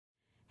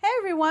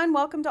everyone,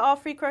 welcome to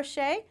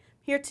AllFreeCrochet. I'm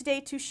here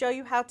today to show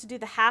you how to do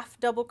the half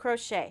double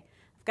crochet.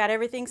 I've got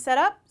everything set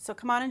up, so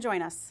come on and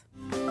join us.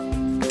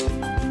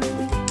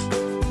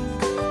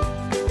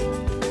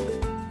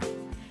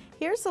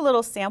 Here's a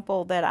little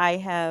sample that I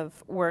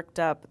have worked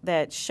up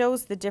that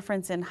shows the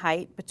difference in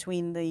height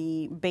between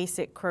the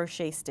basic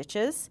crochet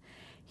stitches.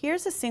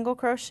 Here's a single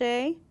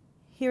crochet,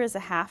 here is a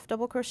half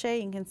double crochet.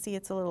 You can see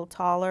it's a little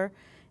taller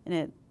and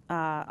it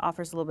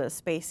offers a little bit of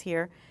space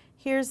here.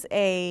 Here's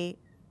a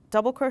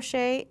double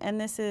crochet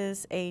and this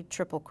is a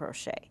triple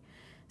crochet.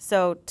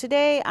 So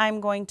today I'm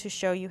going to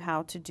show you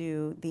how to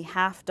do the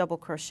half double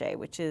crochet,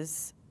 which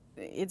is,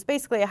 it's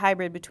basically a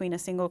hybrid between a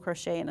single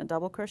crochet and a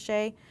double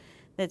crochet.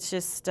 It's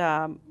just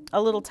a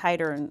little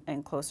tighter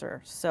and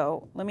closer.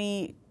 So let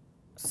me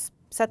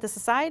set this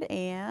aside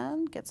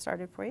and get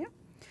started for you.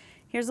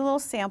 Here's a little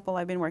sample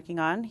I've been working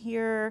on.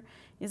 Here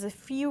is a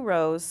few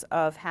rows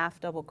of half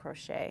double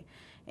crochet.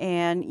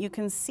 And you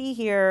can see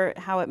here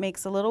how it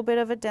makes a little bit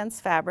of a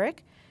dense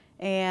fabric.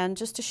 And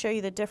just to show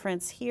you the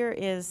difference, here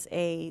is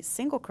a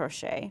single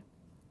crochet.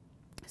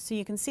 So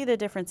you can see the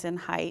difference in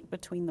height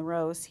between the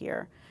rows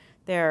here.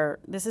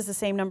 This is the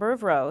same number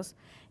of rows,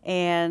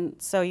 and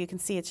so you can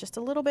see it's just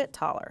a little bit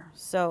taller.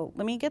 So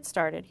let me get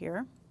started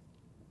here.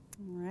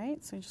 All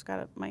right, so I just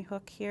got my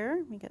hook here.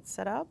 Let me get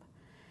set up,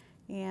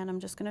 and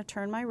I'm just going to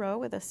turn my row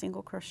with a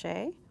single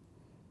crochet,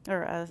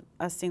 or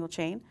a single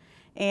chain.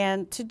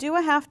 And to do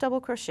a half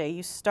double crochet,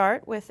 you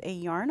start with a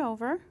yarn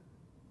over.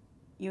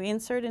 You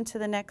insert into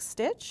the next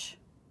stitch,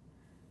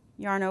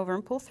 yarn over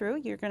and pull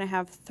through. You're going to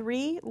have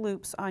 3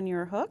 loops on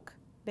your hook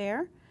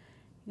there.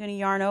 You're going to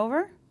yarn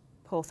over,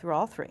 pull through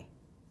all 3.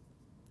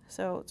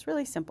 So it's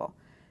really simple.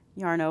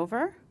 Yarn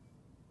over,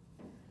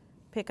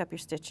 pick up your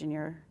stitch in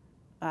your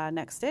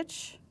next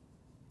stitch,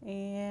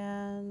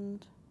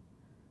 and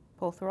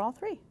pull through all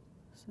 3.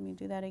 So let me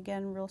do that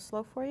again real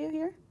slow for you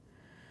here.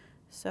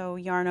 So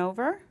yarn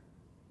over,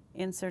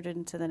 insert it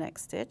into the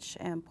next stitch,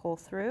 and pull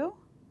through.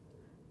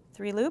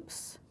 3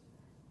 loops,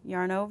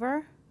 yarn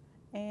over,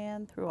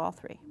 and through all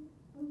 3.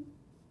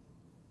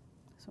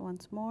 So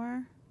once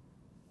more,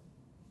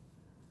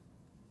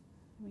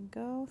 here we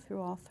go,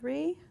 through all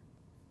 3,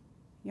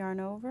 yarn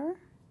over,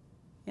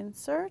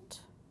 insert,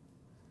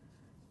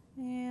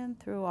 and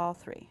through all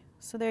 3.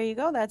 So there you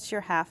go, that's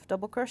your half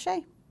double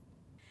crochet.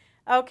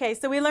 Okay,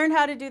 so we learned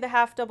how to do the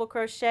half double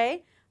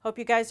crochet. Hope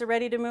you guys are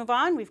ready to move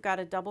on. We've got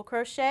a double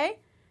crochet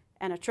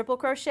and a triple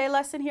crochet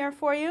lesson here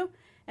for you.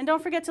 And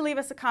don't forget to leave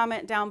us a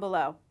comment down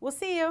below. We'll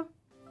see you.